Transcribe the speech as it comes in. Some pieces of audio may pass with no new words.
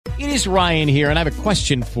It is Ryan here, and I have a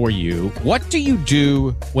question for you. What do you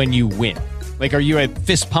do when you win? Like, are you a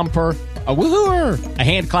fist pumper, a woohooer, a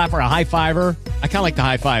hand clapper, a high fiver? I kind of like the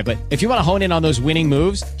high five, but if you want to hone in on those winning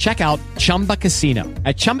moves, check out Chumba Casino.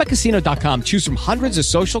 At ChumbaCasino.com, choose from hundreds of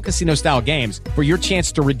social casino-style games for your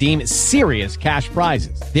chance to redeem serious cash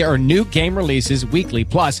prizes. There are new game releases weekly,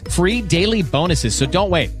 plus free daily bonuses. So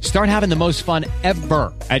don't wait. Start having the most fun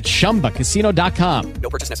ever at ChumbaCasino.com. No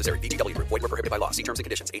purchase necessary. VGW Group. Void where prohibited by law. See terms and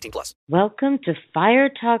conditions. 18+. Welcome to Fire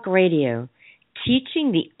Talk Radio,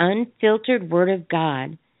 teaching the unfiltered Word of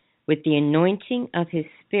God with the anointing of His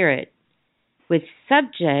Spirit, with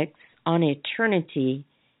subjects on eternity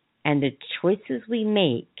and the choices we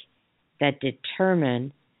make that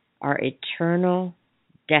determine our eternal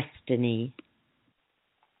destiny.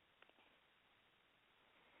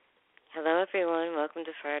 Hello, everyone. Welcome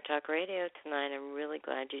to Fire Talk Radio tonight. I'm really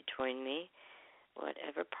glad you joined me.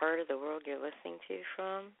 Whatever part of the world you're listening to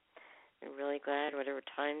from, I'm really glad. Whatever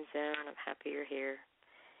time zone, I'm happy you're here.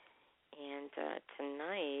 And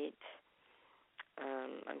tonight,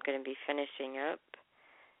 I'm going to be finishing up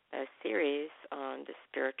a series on the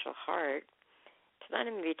spiritual heart. Tonight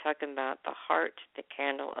I'm going to be talking about the heart, the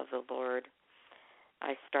candle of the Lord.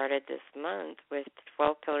 I started this month with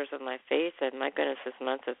 12 pillars of my faith, and my goodness, this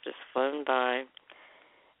month has just flown by.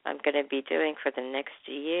 I'm going to be doing for the next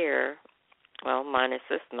year, well, minus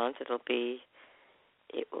this month, it will be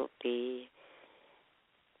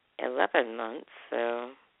 11 months.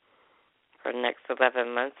 So for the next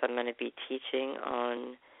 11 months, I'm going to be teaching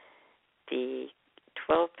on the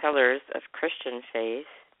 12 pillars of Christian faith.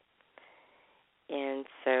 And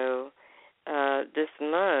so this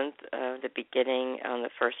month, the beginning on the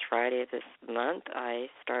first Friday of this month, I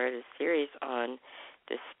started a series on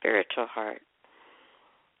the spiritual heart.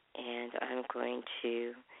 And I'm going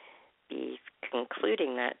to be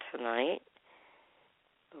concluding that tonight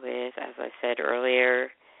with, as I said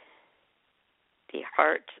earlier, the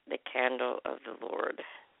heart, the candle of the Lord.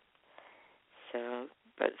 So,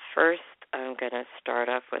 but first, I'm going to start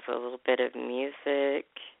off with a little bit of music,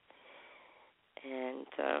 and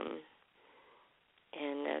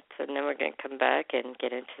then we're going to come back and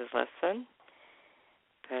get into the lesson.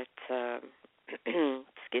 But,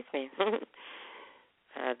 excuse me,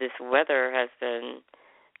 this weather has been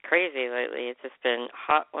crazy lately. It's just been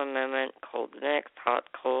hot one moment, cold the next, hot,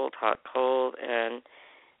 cold, and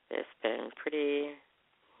it's been pretty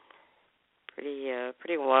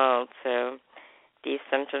wild. So these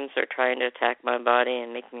symptoms are trying to attack my body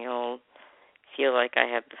and make me all feel like I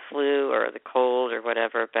have the flu or the cold or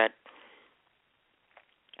whatever, but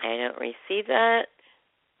I don't receive that,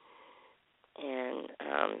 and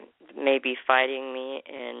may be fighting me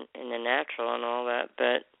in the natural and all that,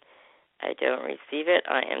 but I don't receive it.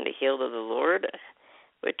 I am the healed of the Lord,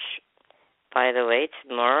 which, by the way,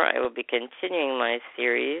 tomorrow I will be continuing my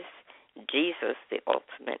series, Jesus, the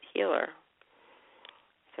Ultimate Healer.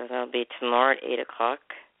 So that'll be tomorrow at 8 o'clock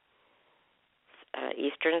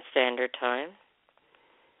Eastern Standard Time.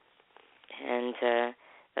 And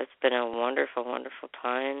that's been a wonderful, wonderful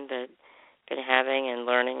time that I've been having and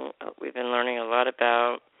learning. We've been learning a lot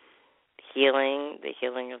about healing, the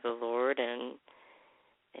healing of the Lord, and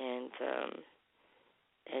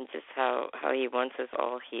just how He wants us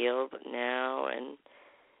all healed now, and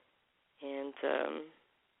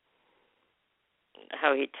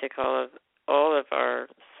how He took all of our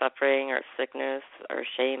suffering, our sickness, our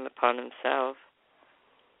shame upon Himself,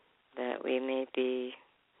 that we may be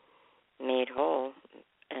made whole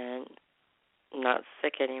and not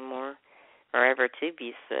sick anymore, or ever to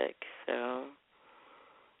be sick. So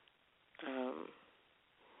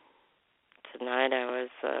tonight I was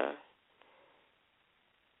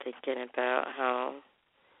thinking about how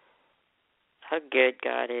good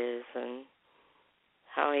God is and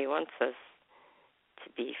how He wants us to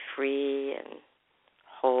be free and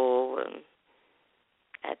whole and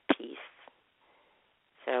at peace.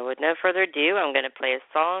 So with no further ado, I'm going to play a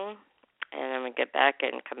song, and I'm going to get back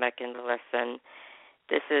and come back into the lesson.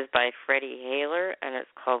 This is by Freddie Hayler, and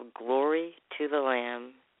it's called Glory to the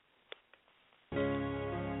Lamb.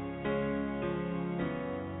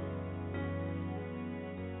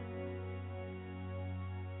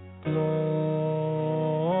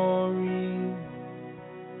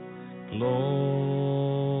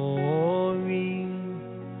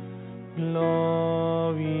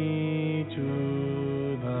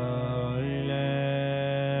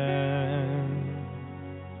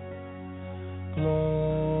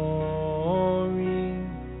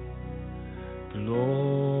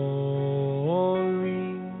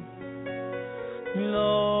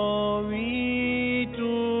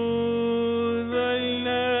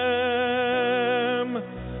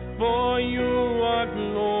 you are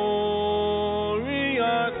glorious,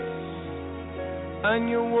 and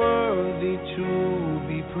you're worthy to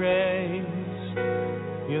be praised.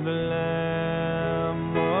 You're the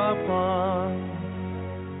Lamb upon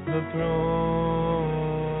the throne,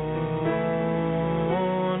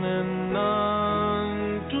 and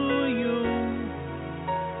unto you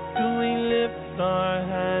do we lift our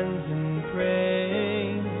hands in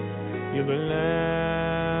praise. You're the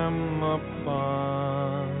Lamb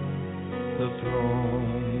upon the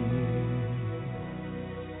throne.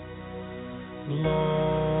 Glory,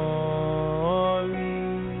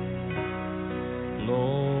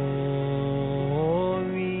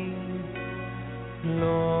 glory,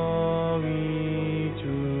 glory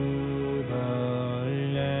to the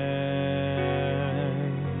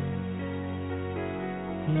Lamb.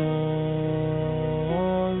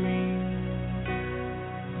 Glory,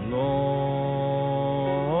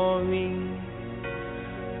 glory,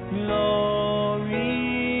 glory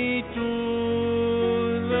to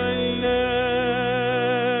the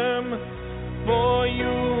Lamb. For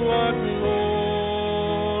you are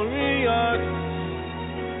glorious,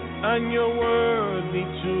 and you're worthy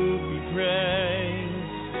to be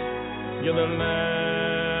praised. You're the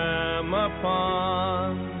Lamb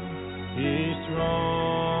upon His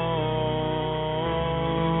throne,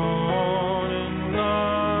 and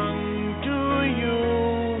unto you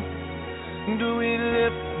do we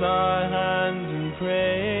lift our hands in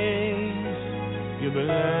praise. You're the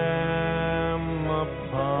Lamb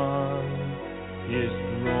upon His throne.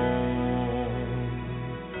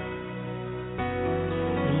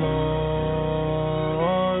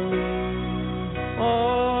 Glory,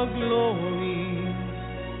 oh glory,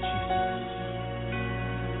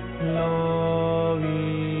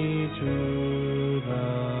 glory to the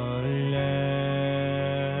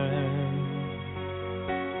Lamb.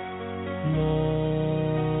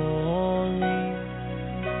 Glory,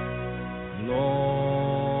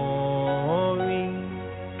 glory,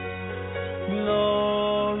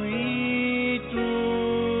 glory to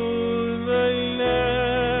the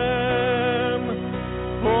Lamb.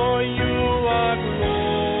 For you are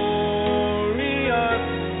glorious,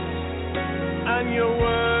 and you're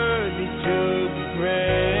worthy to be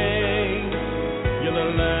praised. You're the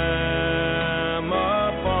Lamb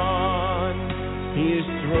upon His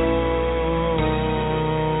throne,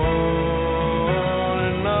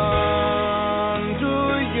 and unto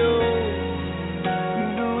you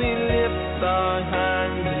do we lift our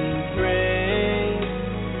hands in praise.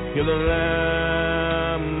 You're the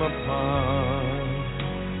Lamb upon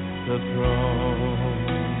the throne.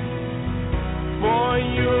 For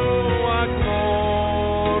you are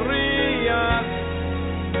glorious,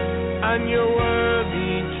 and you're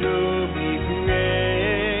worthy to be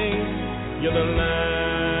praised. You're the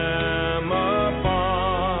Lamb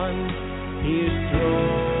upon His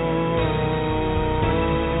throne,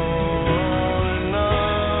 and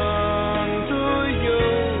unto you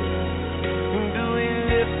do we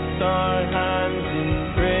lift our hands in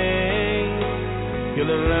praise. You're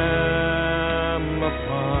the Lamb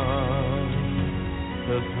upon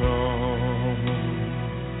the throne.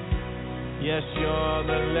 Yes, you're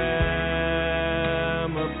the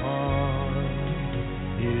Lamb upon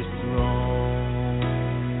His throne.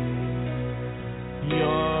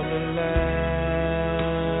 You're the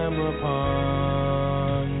Lamb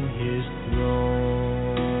upon His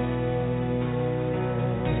throne.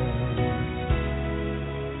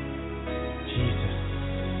 Jesus,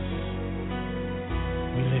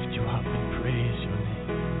 we lift you up and praise your name.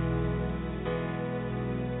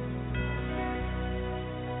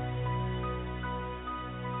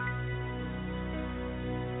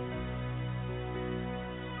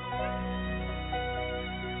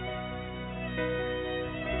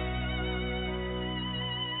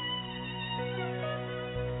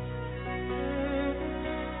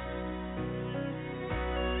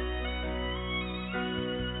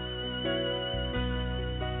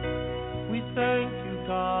 We thank you,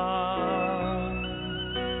 God.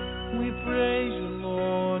 We praise you,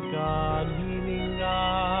 Lord God, healing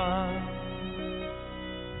God.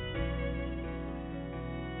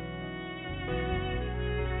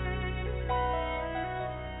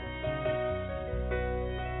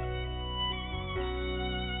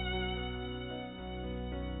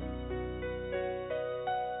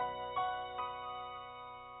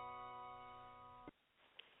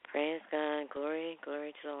 Praise God. Glory,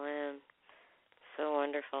 glory to the Lamb. So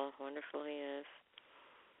wonderful. Wonderful He is.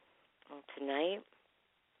 Well, tonight,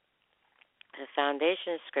 the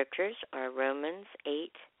foundation scriptures are Romans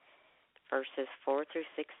 8, verses 4 through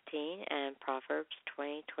 16, and Proverbs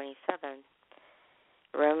 20:27.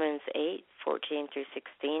 Romans 8:14 through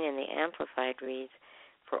 16 in the Amplified reads,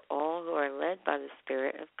 "For all who are led by the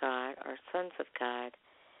Spirit of God are sons of God.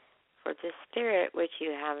 For the Spirit which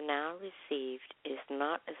you have now received is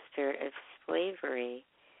not a spirit of slavery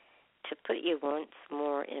to put you once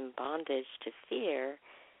more in bondage to fear,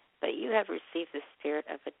 but you have received the Spirit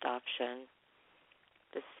of adoption,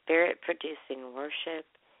 the Spirit producing worship,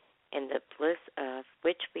 in the bliss of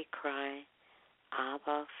which we cry,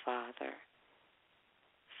 Abba, Father.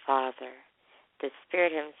 Father, the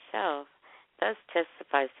Spirit Himself thus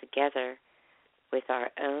testifies together with our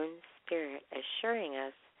own spirit, assuring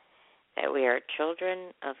us that we are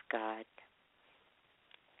children of God."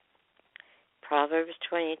 Proverbs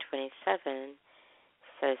 20:27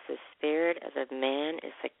 says, "The spirit of a man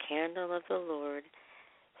is the candle of the Lord,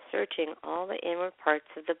 searching all the inward parts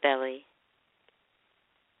of the belly."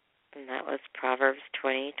 And that was Proverbs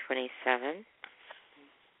 20:27.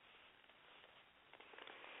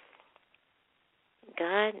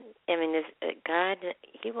 God,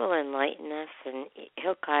 He will enlighten us and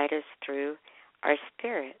He'll guide us through our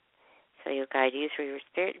spirit. So He'll guide you through your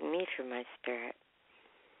spirit and me through my spirit.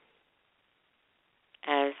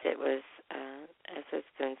 As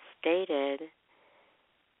it's been stated,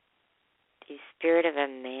 the spirit of a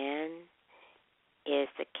man is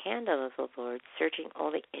the candle of the Lord, searching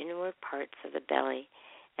all the inward parts of the belly.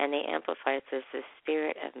 And the Amplified says the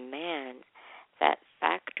spirit of man, that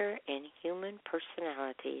factor in human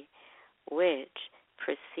personality which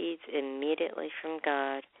proceeds immediately from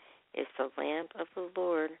God, is the lamp of the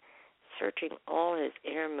Lord, searching all His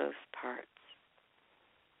innermost parts.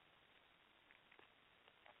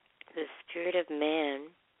 The spirit of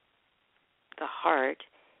man, the heart,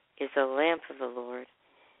 is the lamp of the Lord.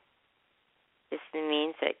 This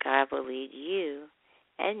means that God will lead you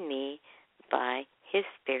and me by His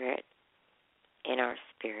Spirit in our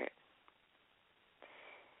spirit.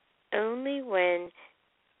 Only when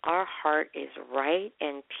our heart is right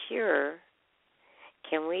and pure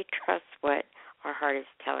can we trust what our heart is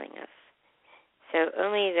telling us. So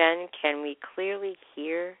only then can we clearly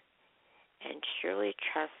hear and surely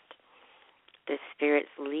trust the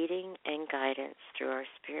Spirit's leading and guidance through our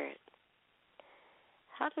spirit.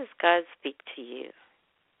 How does God speak to you?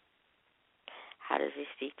 How does He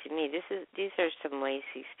speak to me? These are some ways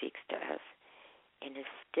He speaks to us. In a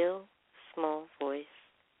still, small voice,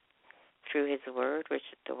 through His Word, which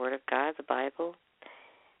is the Word of God, the Bible,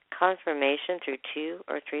 confirmation through 2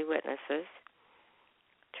 or 3 witnesses,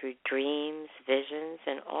 through dreams, visions,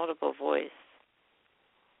 and audible voice.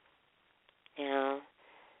 Now,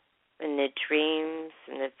 in the dreams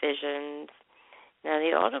and the visions, now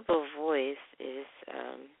the audible voice is,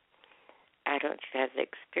 I don't know if you have the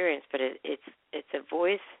experience, but it's a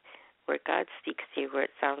voice where God speaks to you, where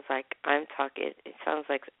it sounds like I'm talking. It sounds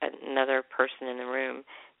like another person in the room,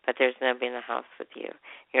 but there's nobody in the house with you.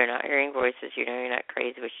 You're not hearing voices. You know you're not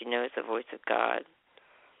crazy, but you know it's the voice of God.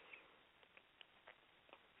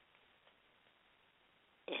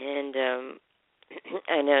 And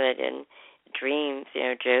I know that in dreams,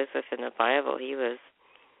 Joseph in the Bible, he was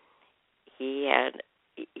an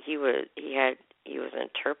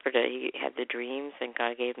interpreter. He had the dreams, and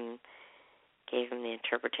God gave him the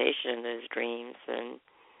interpretation of those dreams,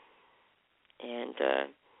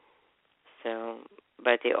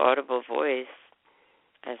 but the audible voice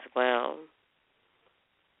as well.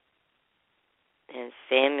 And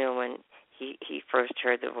Samuel, when he first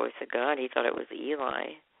heard the voice of God, he thought it was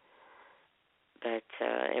Eli, but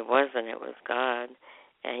it wasn't. It was God,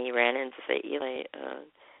 and he ran in to say, "Eli,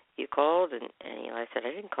 you called?" And Eli said,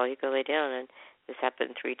 "I didn't call you. Go lay down." And this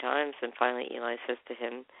happened 3 times, and finally Eli says to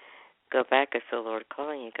him, "Go back, I feel the Lord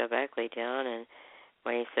calling you. Go back, lay down." And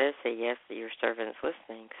when he says, "Say yes, your servant's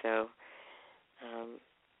listening." So,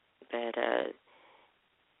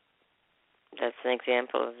 that's an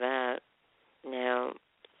example of that. Now,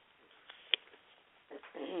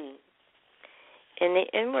 in the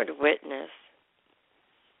inward witness,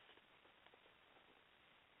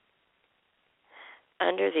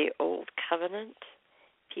 under the old covenant,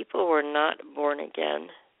 people were not born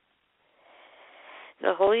again.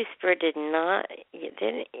 The Holy Spirit did not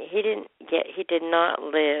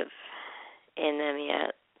live in them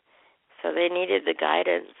yet. So they needed the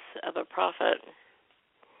guidance of a prophet.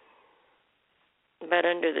 But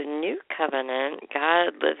under the new covenant,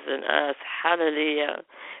 God lives in us. Hallelujah.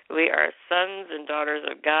 We are sons and daughters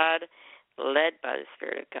of God, led by the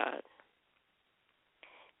Spirit of God.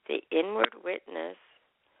 The inward witness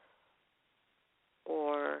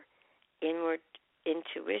or inward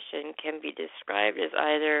intuition can be described as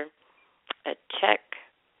either a check,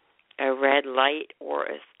 a red light, or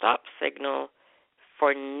a stop signal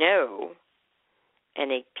for no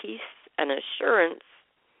and a peace and assurance,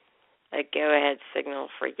 a go-ahead signal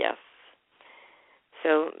for yes.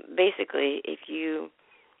 So basically, it's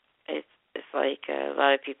like a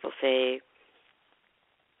lot of people say,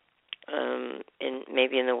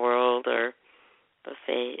 maybe in the world, or they'll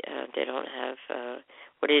say they don't have,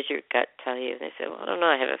 what does your gut tell you? And they say, well, I don't know,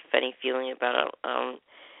 I have a funny feeling about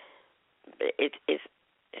it. It's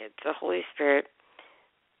the Holy Spirit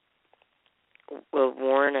will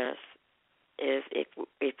warn us is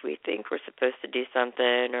if we think we're supposed to do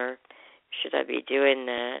something, or should I be doing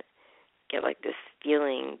that, get like this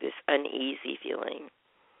feeling, this uneasy feeling,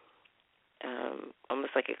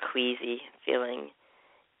 almost like a queasy feeling,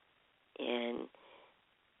 and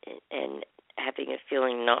having a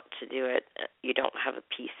feeling not to do it, you don't have a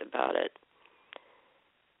peace about it.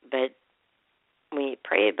 But when you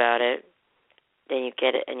pray about it, then you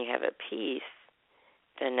get it and you have a peace,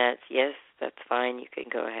 then that's fine. You can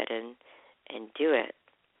go ahead and do it.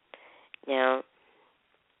 Now,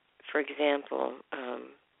 for example,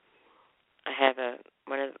 I have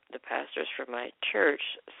one of the pastors from my church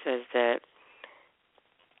says that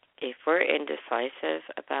if we're indecisive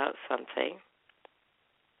about something,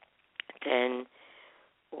 then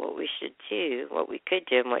what we could do,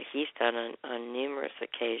 and what he's done on numerous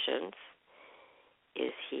occasions,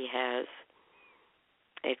 is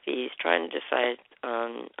if he's trying to decide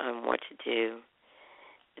on what to do,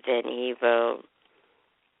 then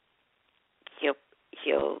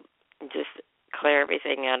he'll just clear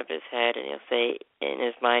everything out of his head, and he'll say, in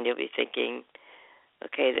his mind, he'll be thinking,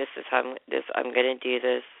 okay, this is how I'm going to do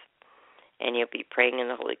this, and he'll be praying in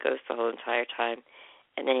the Holy Ghost the whole entire time,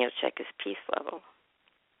 and then he'll check his peace level.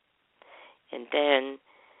 And then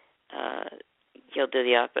he'll do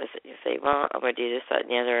the opposite. He'll say, well, I'm going to do this, that, and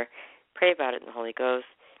the other, pray about it in the Holy Ghost,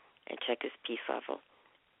 and check his peace level.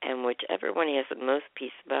 And whichever one he has the most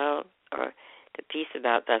peace about, or the peace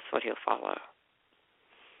about, that's what he'll follow.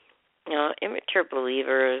 Now, immature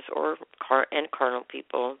believers and carnal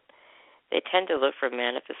people, they tend to look for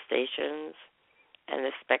manifestations and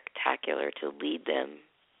the spectacular to lead them.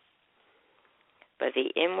 But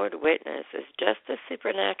the inward witness is just as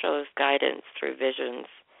supernatural as guidance through visions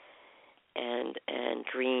and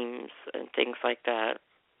dreams and things like that.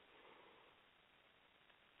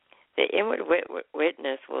 The inward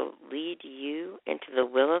witness will lead you into the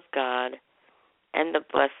will of God and the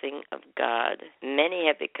blessing of God. Many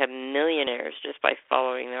have become millionaires just by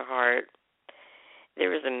following their heart. There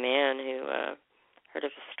was a man who, heard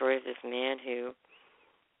of a story of this man who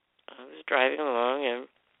was driving along,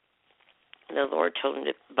 and the Lord told him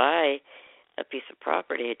to buy a piece of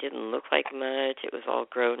property. It didn't look like much. It was all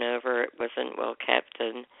grown over. It wasn't well kept,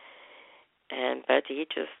 but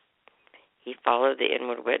he followed the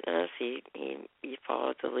inward witness. He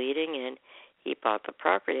followed the leading, and he bought the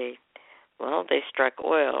property. Well, they struck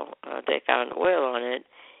oil. They found oil on it,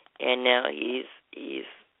 and now he's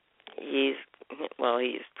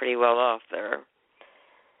pretty well off there.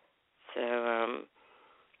 So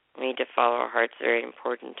we need to follow our hearts. Very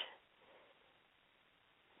important.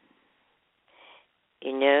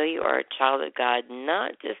 You know you are a child of God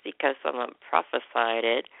not just because someone prophesied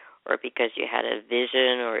it, or because you had a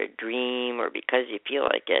vision or a dream, or because you feel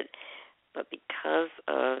like it, but because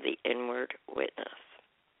of the inward witness.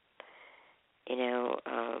 You know,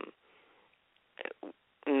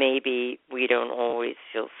 maybe we don't always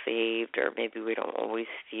feel saved, or maybe we don't always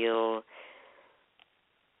feel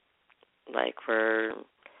like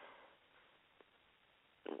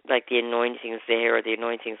the anointing's there or the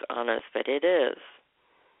anointing's on us, but it is.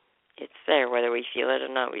 It's there, whether we feel it or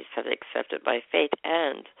not. We just have to accept it by faith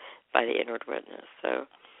and by the inward witness. So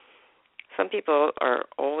some people are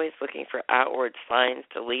always looking for outward signs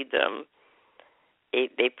to lead them.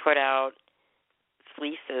 They put out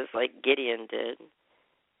fleeces like Gideon did.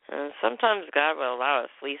 Sometimes God will allow a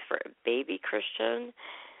fleece for a baby Christian,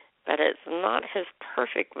 but it's not his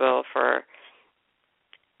perfect will for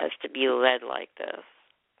us to be led like this.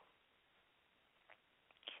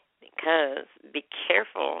 Because be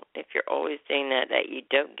careful if you're always doing that you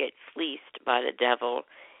don't get fleeced by the devil,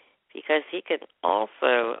 because he can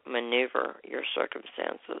also maneuver your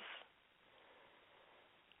circumstances.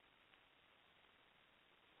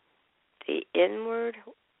 The inward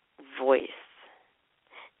voice.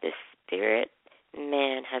 The spirit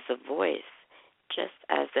man has a voice, just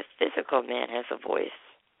as the physical man has a voice.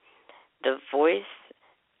 The voice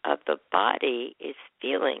of the body is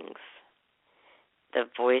feelings. The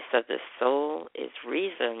voice of the soul is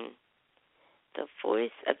reason. The voice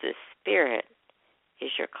of the spirit is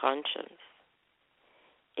your conscience.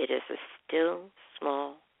 It is a still,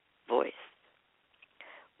 small voice.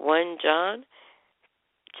 1 John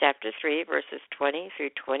chapter 3, verses 20 through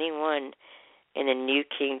 21 in the New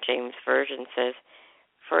King James Version says,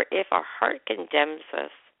 "For if our heart condemns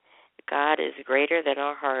us, God is greater than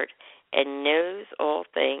our heart and knows all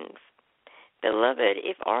things. Beloved,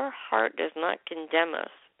 if our heart does not condemn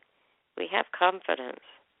us, we have confidence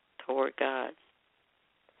toward God."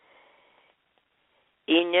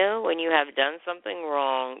 You know, when you have done something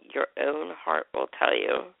wrong, your own heart will tell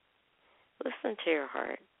you. Listen to your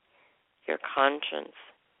heart, your conscience.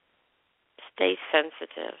 Stay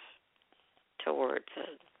sensitive towards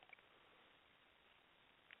it.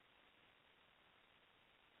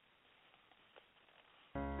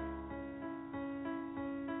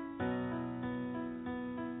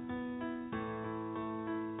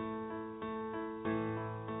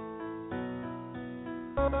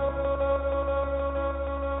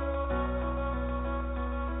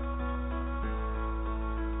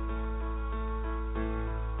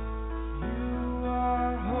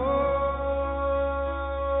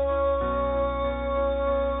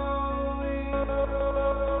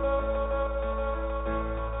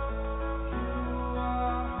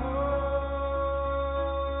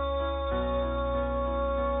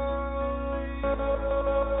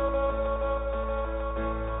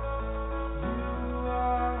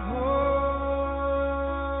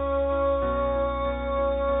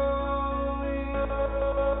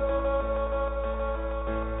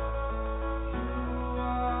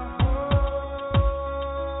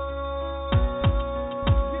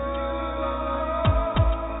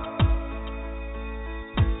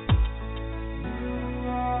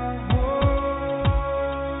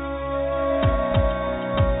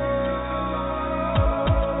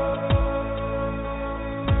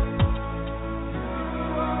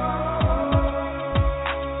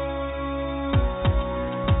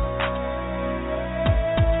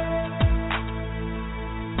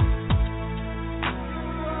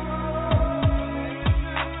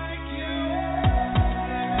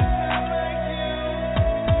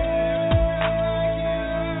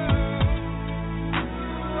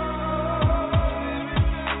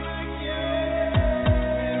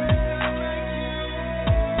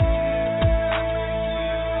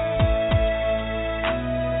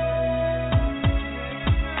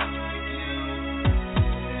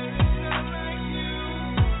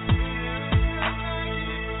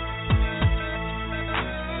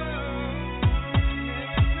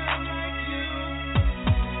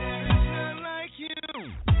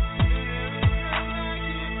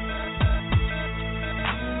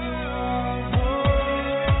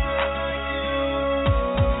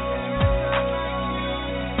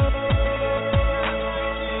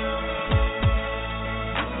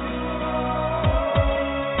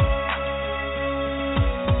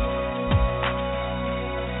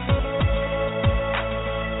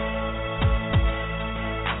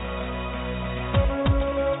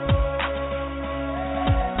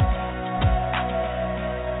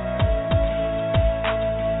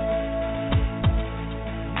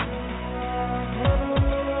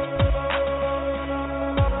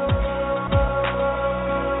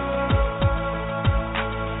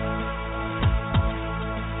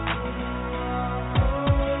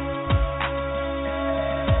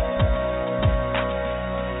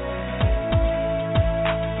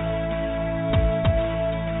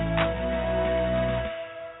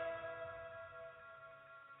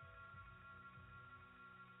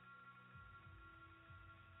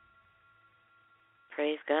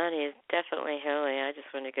 Praise God, He is definitely holy. I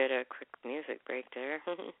just want to go to a quick music break there.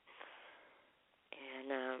 And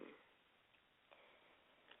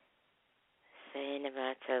saying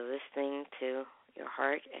about listening to your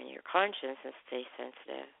heart and your conscience and stay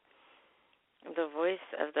sensitive. The voice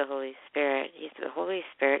of the Holy Spirit. The Holy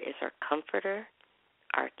Spirit is our comforter,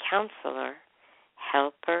 our counselor,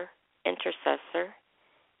 helper, intercessor,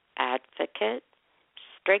 advocate,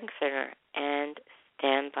 strengthener, and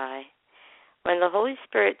standby. When the Holy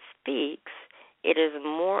Spirit speaks, it is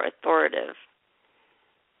more authoritative.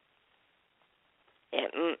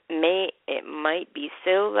 It might be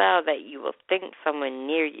so loud that you will think someone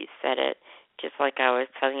near you said it, just like I was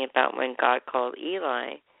telling you about when God called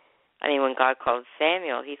when God called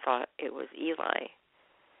Samuel, he thought it was Eli.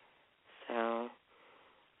 So,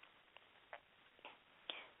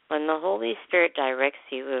 when the Holy Spirit directs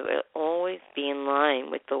you, it will always be in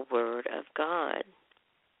line with the Word of God.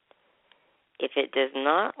 If it does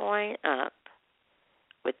not line up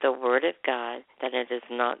with the Word of God, then it is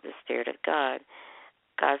not the Spirit of God.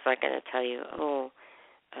 God's not going to tell you,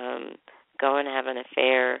 go and have an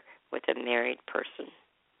affair with a married person,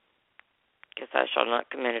 because thou shalt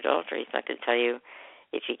not commit adultery. He's not going to tell you,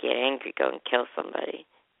 if you get angry, go and kill somebody.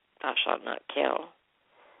 Thou shalt not kill.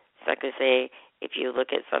 It's like I say, if you look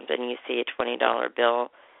at something, you see a $20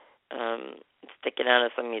 bill sticking out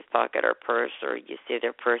of somebody's pocket or purse, or you see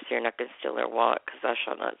their purse, you're not going to steal their wallet, because thou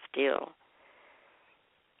shalt not steal.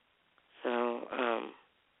 So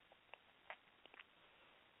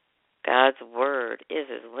God's word is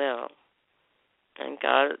His will, and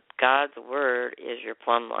God's word is your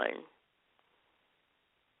plumb line.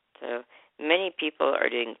 So many people are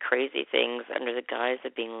doing crazy things under the guise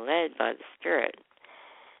of being led by the Spirit.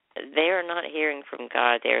 They are not hearing from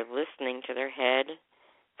God. They are listening to their head,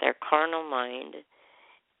 their carnal mind,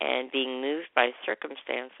 and being moved by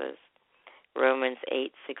circumstances. Romans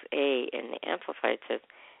 8:6a in the Amplified says,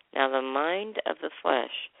 "Now the mind of the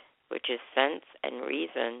flesh, which is sense and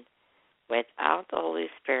reason, without the Holy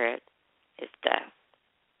Spirit, is death."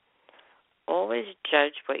 Always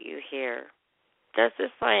judge what you hear. Does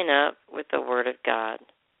this line up with the Word of God?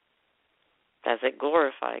 Does it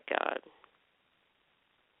glorify God?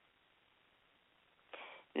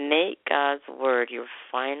 Make God's Word your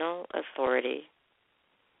final authority.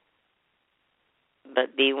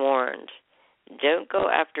 But be warned. Don't go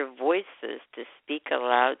after voices to speak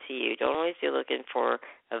aloud to you. Don't always be looking for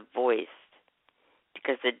a voice,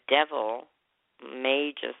 because the devil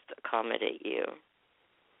may just accommodate you.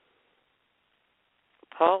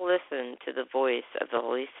 Paul listened to the voice of the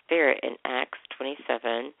Holy Spirit in Acts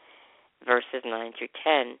 27, verses 9 through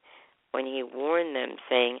 10, when he warned them,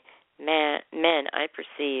 saying, Men, I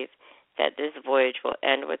perceive that this voyage will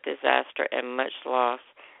end with disaster and much loss,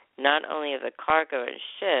 not only of the cargo and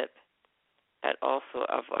ship, but also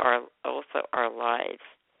of our lives.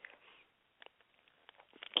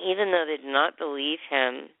 Even though they did not believe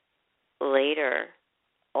him later,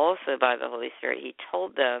 also by the Holy Spirit, he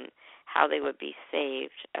told them how they would be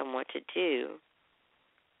saved and what to do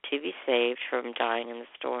to be saved from dying in the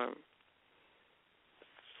storm.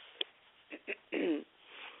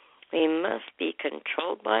 We must be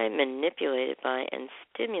controlled by, manipulated by, and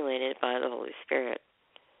stimulated by the Holy Spirit.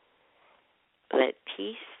 Let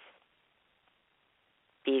peace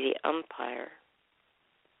be the umpire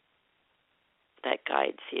that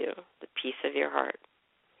guides you, the peace of your heart.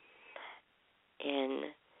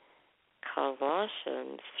 In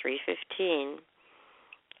Colossians 3:15,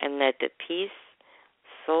 and let the peace,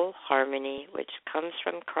 soul harmony, which comes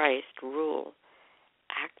from Christ, rule.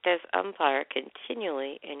 Act as umpire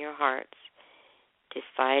continually in your hearts,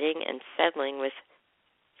 deciding and settling with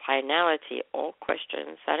finality all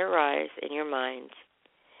questions that arise in your minds.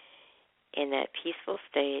 In that peaceful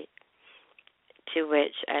state, to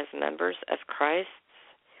which, as members of Christ's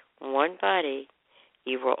one body,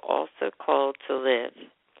 you were also called to live,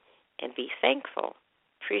 and be thankful,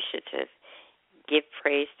 appreciative, give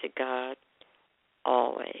praise to God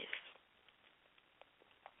always.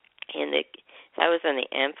 That was in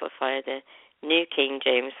the Amplified. The New King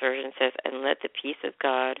James Version says, and let the peace of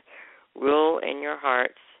God rule in your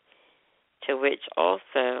hearts, to which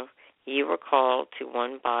also you were called to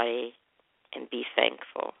one body, and be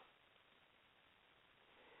thankful.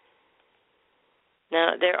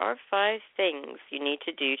 Now, there are 5 things you need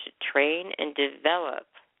to do to train and develop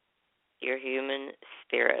your human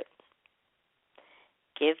spirit.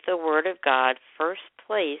 Give the Word of God first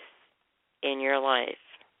place in your life.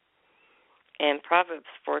 In Proverbs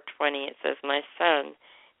 4:20, it says, my son,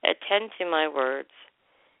 attend to my words,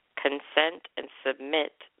 consent and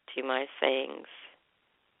submit to my sayings.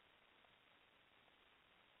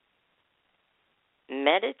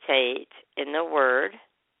 Meditate in the Word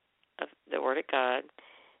of God.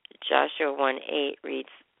 Joshua 1:8 reads,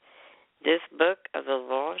 this book of the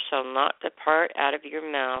law shall not depart out of your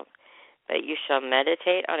mouth, but you shall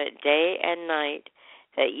meditate on it day and night,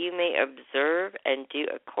 that you may observe and do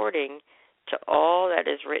according to all that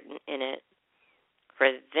is written in it.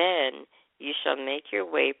 For then you shall make your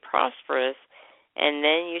way prosperous, and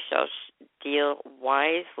then you shall deal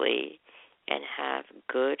wisely and have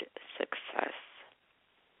good success.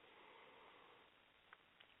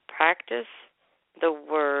 Practice the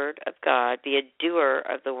Word of God. Be a doer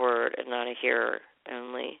of the Word and not a hearer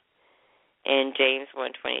only. In James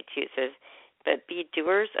 1:22 it says, but be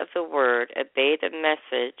doers of the Word, obey the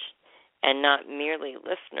message, and not merely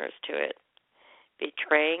listeners to it,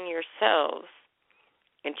 betraying yourselves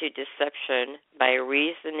into deception by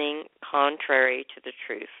reasoning contrary to the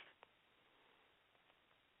truth.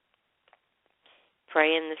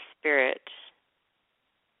 Pray in the Spirit.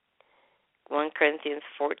 1 Corinthians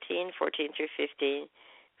 14:14 through 15.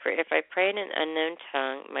 For if I pray in an unknown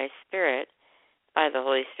tongue, my spirit, by the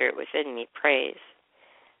Holy Spirit within me, prays.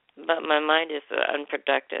 But my mind is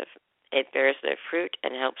unproductive. It bears no fruit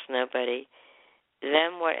and helps nobody.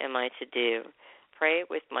 Then what am I to do? Pray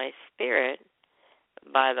with my spirit,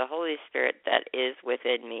 by the Holy Spirit that is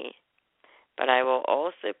within me. But I will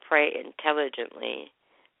also pray intelligently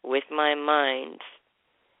with my mind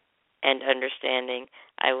and understanding.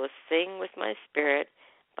 I will sing with my spirit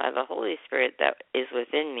by the Holy Spirit that is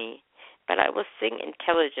within me. But I will sing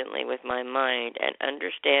intelligently with my mind and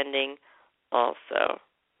understanding also.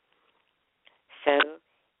 So,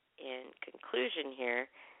 in conclusion here,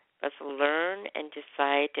 let's learn and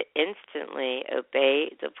decide to instantly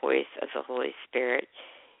obey the voice of the Holy Spirit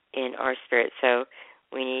in our spirit. So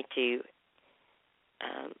we need to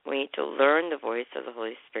learn the voice of the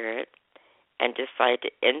Holy Spirit and decide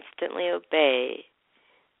to instantly obey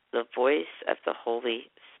the voice of the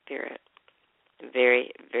Holy Spirit.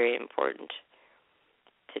 Very, very important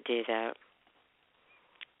to do that.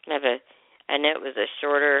 I know it was a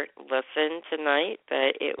shorter lesson tonight,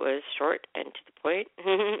 but it was short and to the point.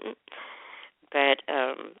 But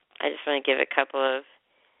I just want to give a couple of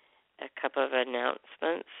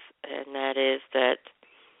announcements, and that is that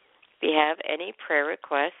if you have any prayer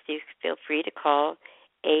requests, you feel free to call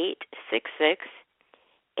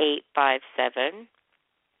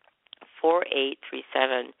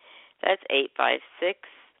 866-857-4837. That's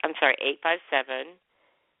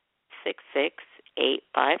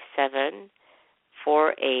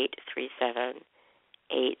 857-857-4837.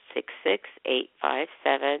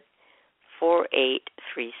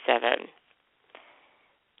 866-857-4837.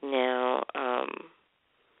 Now,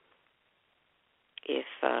 if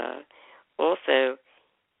also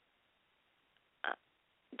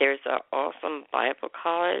there's an awesome Bible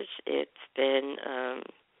college. It's been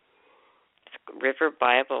River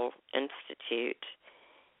Bible Institute,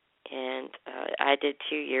 and I did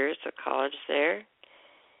 2 years of college there.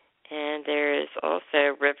 And there is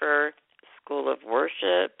also River School of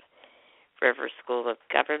Worship, River School of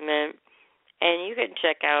Government, and you can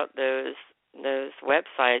check out those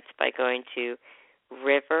websites by going to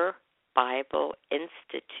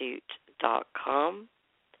riverbiblinstitute.com,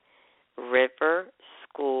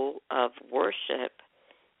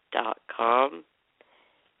 riverschoolofworship.com,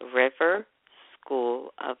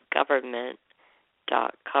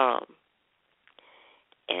 riverschoolofgovernment.com.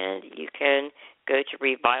 And you can go to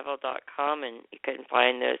revival.com, and you can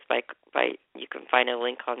find those you can find a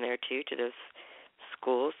link on there too to those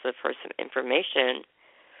schools for some information.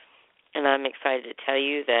 And I'm excited to tell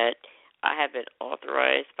you that I have been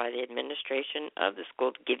authorized by the administration of the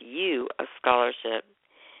school to give you a scholarship.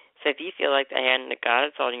 So if you feel like the hand of God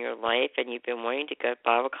is on your life and you've been wanting to go to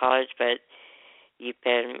Bible college, but you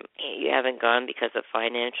haven't gone because of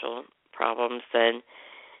financial problems, then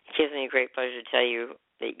it gives me a great pleasure to tell you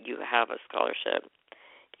that you have a scholarship.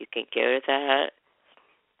 You can go to that,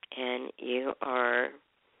 and you're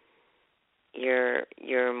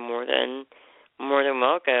more than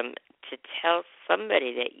welcome to tell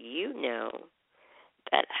somebody that you know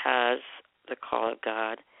that has the call of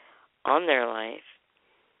God on their life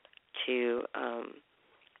to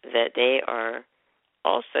that they are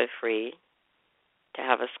also free to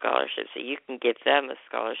have a scholarship, so you can give them a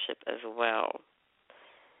scholarship as well.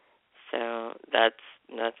 So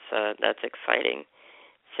that's exciting.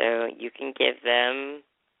 So you can give them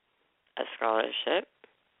a scholarship,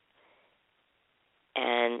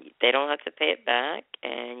 and they don't have to pay it back,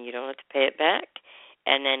 and you don't have to pay it back.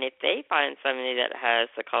 And then if they find somebody that has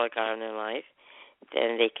the call of God in their life,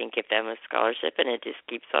 then they can give them a scholarship, and it just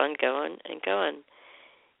keeps on going and going.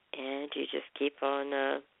 And you just keep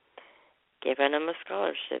on giving them a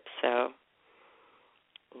scholarship. So,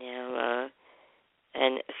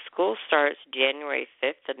 and school starts January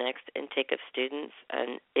 5th, the next intake of students,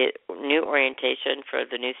 and new orientation for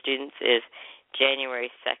the new students is January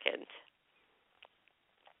 2nd.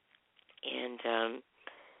 And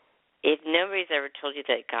if nobody's ever told you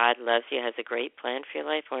that God loves you, has a great plan for your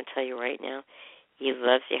life, I want to tell you right now, He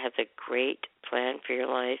loves you, has a great plan for your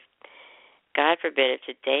life. God forbid, if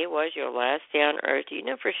today was your last day on earth, do you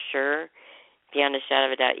know for sure, beyond a shadow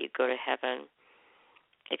of a doubt, you'd go to heaven?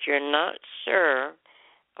 If you're not sure,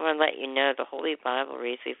 I want to let you know the Holy Bible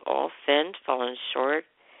reads, we've all sinned, fallen short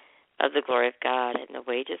of the glory of God, and the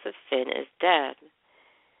wages of sin is death.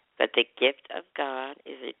 But the gift of God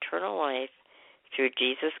is eternal life through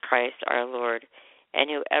Jesus Christ our Lord. And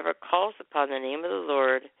whoever calls upon the name of the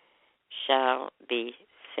Lord shall be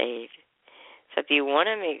saved. So if you want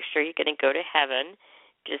to make sure you're going to go to heaven,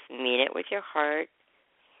 just mean it with your heart.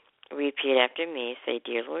 Repeat after me. Say,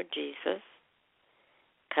 Dear Lord Jesus,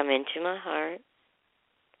 come into my heart.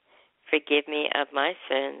 Forgive me of my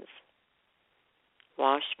sins.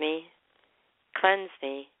 Wash me, cleanse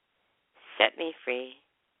me, set me free.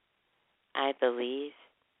 I believe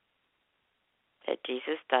that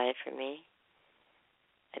Jesus died for me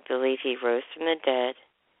I believe he rose from the dead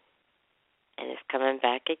and is coming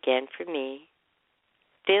back again for me.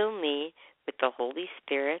 Fill me with the Holy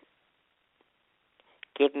Spirit.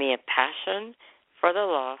 Give me a passion for the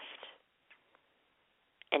lost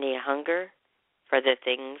and a hunger for the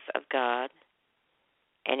things of God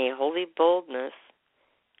and a holy boldness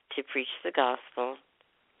to preach the gospel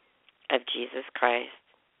of Jesus Christ.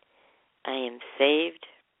 I am saved.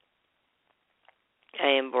 I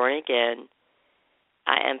am born again.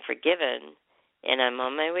 I am forgiven, and I'm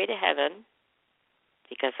on my way to heaven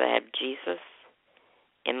because I have Jesus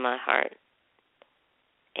in my heart.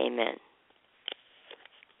 Amen.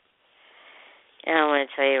 And I want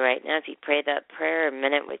to tell you right now, if you pray that prayer a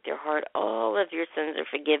minute with your heart, all of your sins are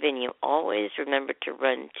forgiven. You always remember to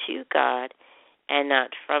run to God and not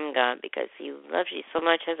from God, because he loves you so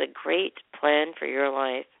much, has a great plan for your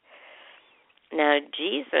life. Now,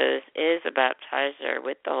 Jesus is a baptizer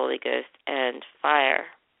with the Holy Ghost and fire.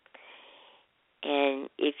 And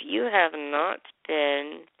if you have not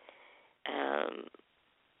been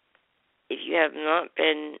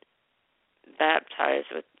baptized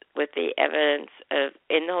with the evidence of,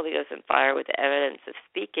 in the Holy Ghost and fire, with the evidence of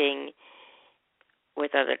speaking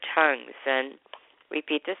with other tongues, then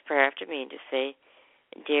repeat this prayer after me and just say,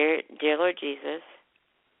 Dear Lord Jesus,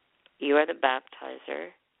 you are the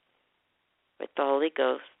baptizer with the Holy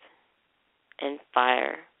Ghost and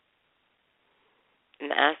fire.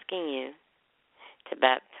 I'm asking you to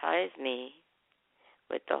baptize me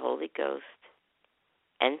with the Holy Ghost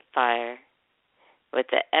and fire, with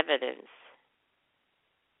the evidence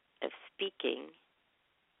of speaking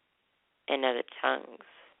in other tongues.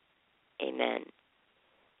 Amen.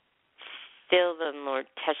 Fill them, Lord.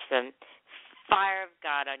 Touch them. Fire of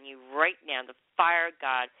God on you right now, the fire of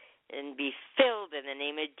God, and be filled in the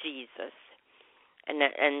name of Jesus.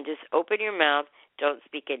 And just open your mouth. Don't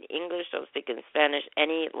speak in English. Don't speak in Spanish.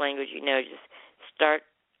 Any language you know. Just start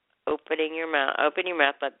opening your mouth. Open your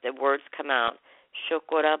mouth. Let the words come out.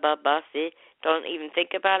 Shokorababasi. Don't even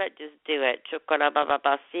think about it. Just do it.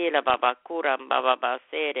 Shokorababasi la babakura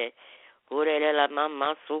bababasere.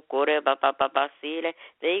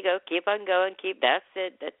 There you go. Keep on going. That's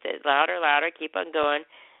it. That's it. Louder. Keep on going.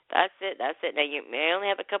 That's it. Now you may only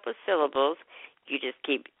have a couple of syllables. You just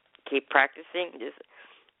keep practicing.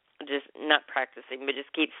 Just not practicing, but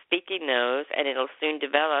just keep speaking those, and it'll soon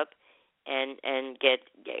develop, and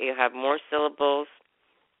you'll have more syllables.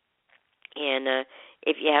 And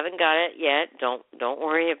if you haven't got it yet, don't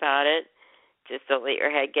worry about it. Just don't let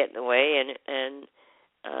your head get in the way, and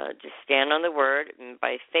just stand on the word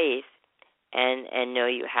by faith, and know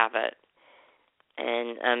you have it.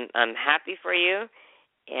 And I'm happy for you.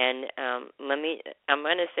 And I'm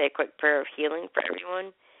going to say a quick prayer of healing for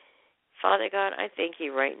everyone. Father God, I thank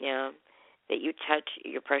you right now that you touch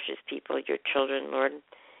your precious people, your children, Lord.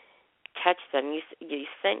 Touch them. You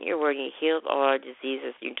sent your word, you healed all our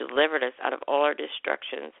diseases, you delivered us out of all our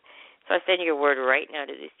destructions. So I send your word right now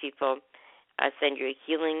to these people. I send your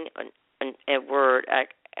healing word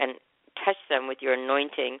and touch them with your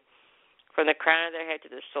anointing from the crown of their head to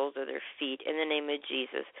the soles of their feet in the name of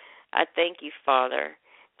Jesus. I thank you, Father,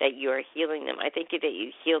 that you are healing them. I thank you that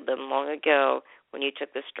you healed them long ago when you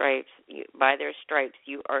took the stripes. By their stripes,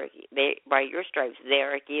 by your stripes, they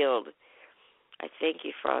are healed. I thank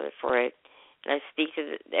you, Father, for it. And I speak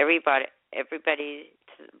to everybody's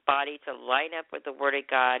body to line up with the Word of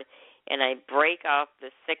God, and I break off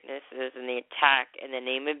the sicknesses and the attack in the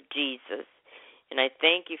name of Jesus. And I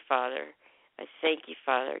thank you, Father. I thank you,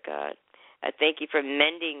 Father God. I thank you for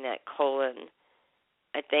mending that colon.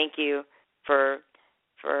 I thank you for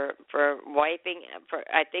wiping.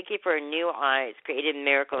 I thank you for new eyes, created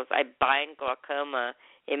miracles. I bind glaucoma.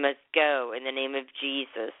 It must go in the name of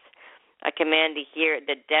Jesus. I command the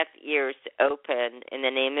deaf ears to open in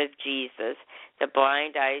the name of Jesus, the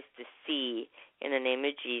blind eyes to see in the name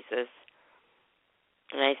of Jesus.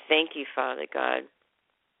 And I thank you, Father God.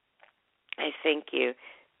 I thank you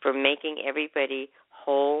for making everybody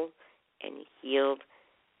whole and healed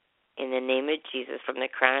in the name of Jesus, from the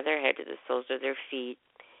crown of their head to the soles of their feet.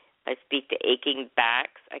 I speak to aching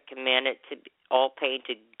backs. I command all pain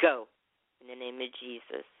to go in the name of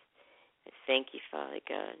Jesus. I thank you, Father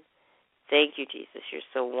God. Thank you, Jesus. You're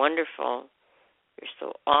so wonderful. You're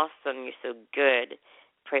so awesome. You're so good.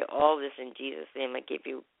 Pray all this in Jesus' name. I give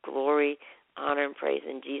you glory, honor, and praise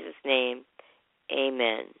in Jesus' name.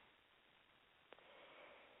 Amen.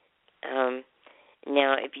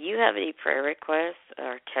 Now, if you have any prayer requests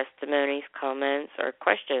or testimonies, comments, or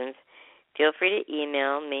questions, feel free to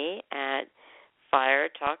email me at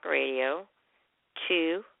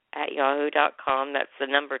firetalkradio2@yahoo.com. That's the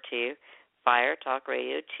number 2,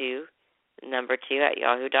 firetalkradio2,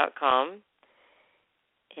 2@yahoo.com.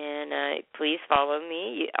 And please follow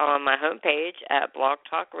me on my homepage at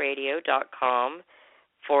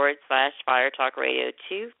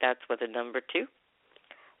blogtalkradio.com/FireTalkRadio2. That's with a number 2.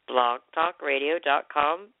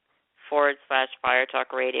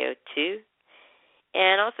 blogtalkradio.com/FireTalkRadio2.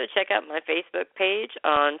 And also check out my Facebook page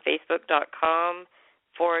on Facebook.com/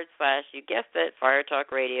 you guessed it,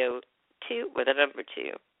 FireTalkRadio2 with a number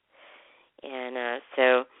 2. And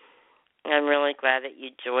so I'm really glad that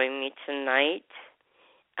you joined me tonight.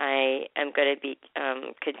 I am going to be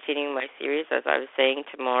continuing my series, as I was saying,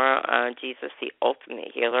 tomorrow on Jesus the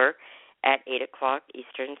Ultimate Healer at 8 o'clock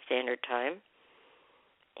Eastern Standard Time.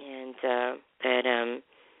 And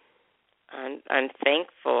I'm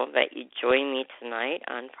thankful that you joined me tonight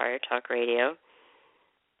on Fire Talk Radio.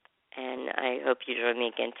 And I hope you join me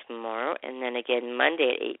again tomorrow, and then again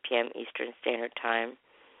Monday at 8 p.m. Eastern Standard Time.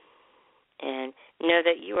 And know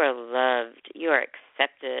that you are loved, you are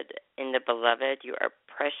accepted in the Beloved, you are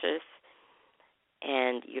precious,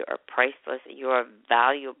 and you are priceless, you are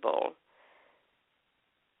valuable.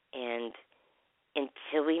 And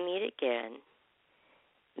until we meet again,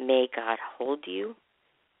 may God hold you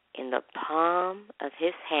in the palm of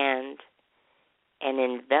His hand and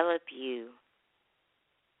envelop you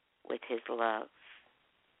with His love.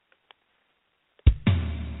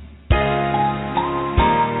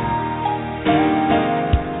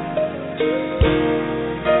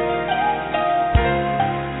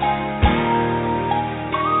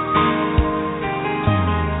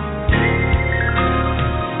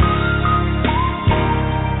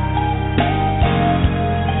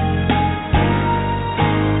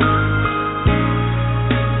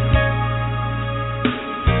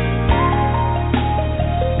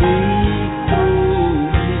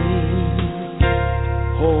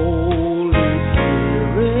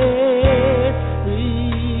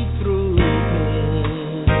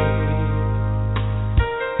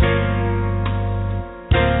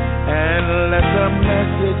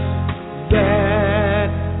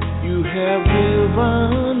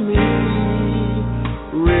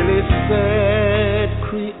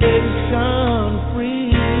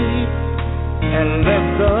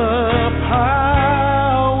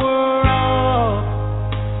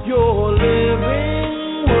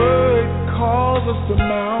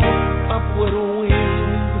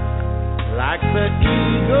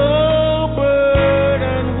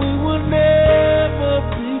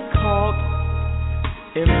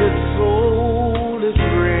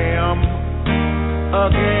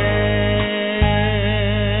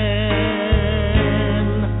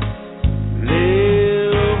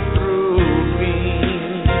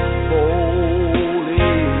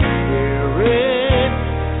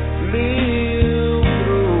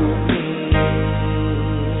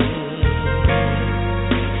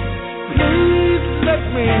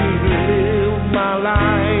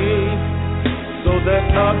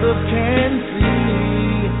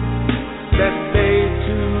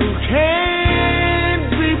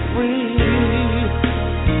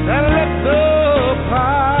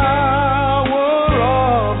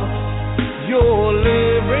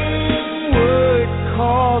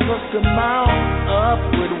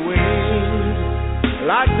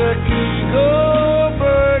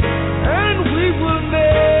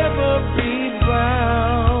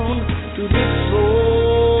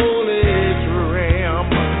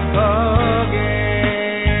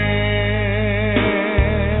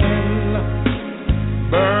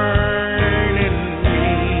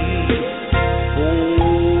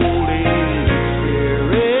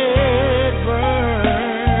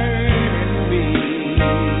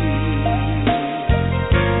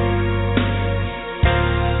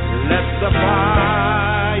 The fire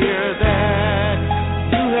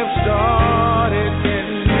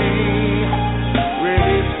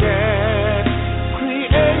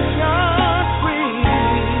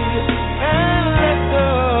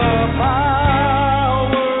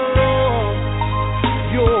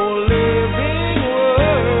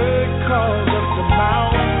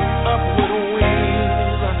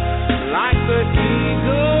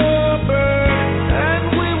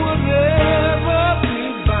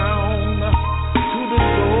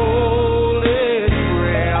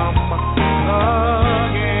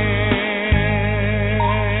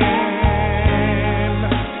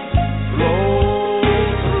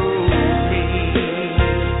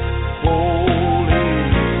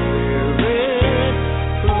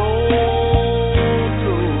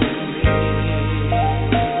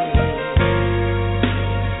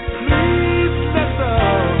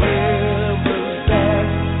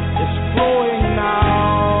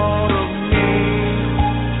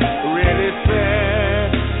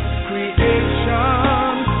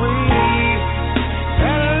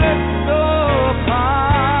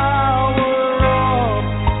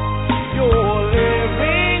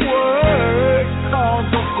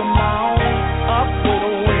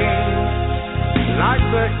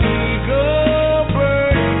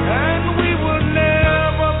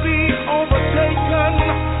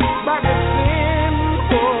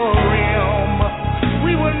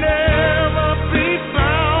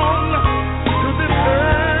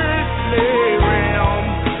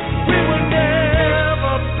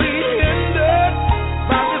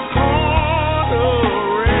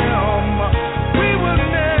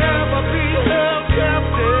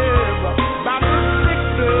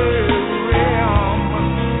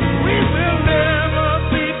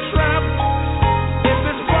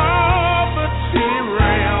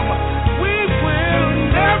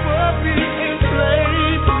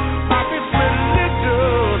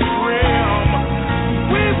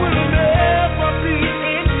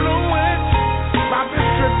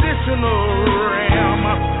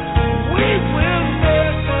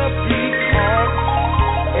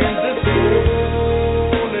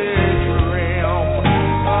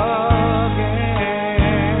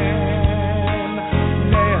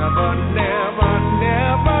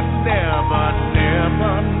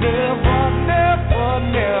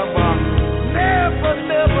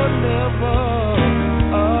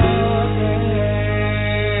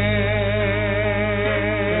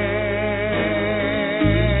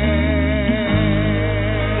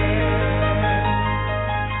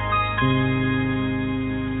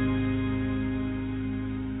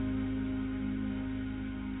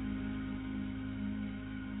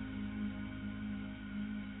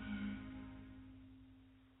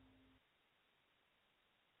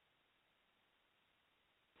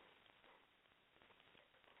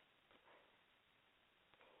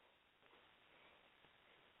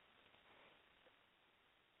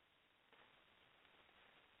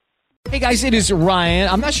Hey guys, it is Ryan.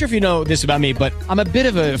 I'm not sure if you know this about me, but I'm a bit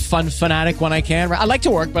of a fun fanatic when I can. I like to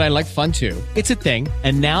work, but I like fun too. It's a thing.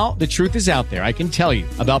 And now the truth is out there. I can tell you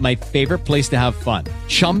about my favorite place to have fun.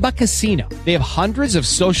 Chumba Casino. They have hundreds of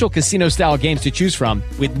social casino style games to choose from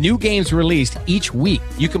with new games released each week.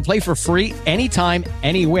 You can play for free anytime,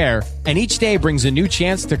 anywhere. And each day brings a new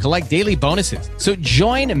chance to collect daily bonuses. So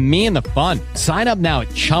join me in the fun. Sign up now at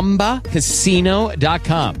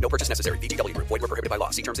ChumbaCasino.com. No purchase necessary. VGW Group. Void where prohibited by law.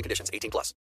 See terms and conditions. 18+.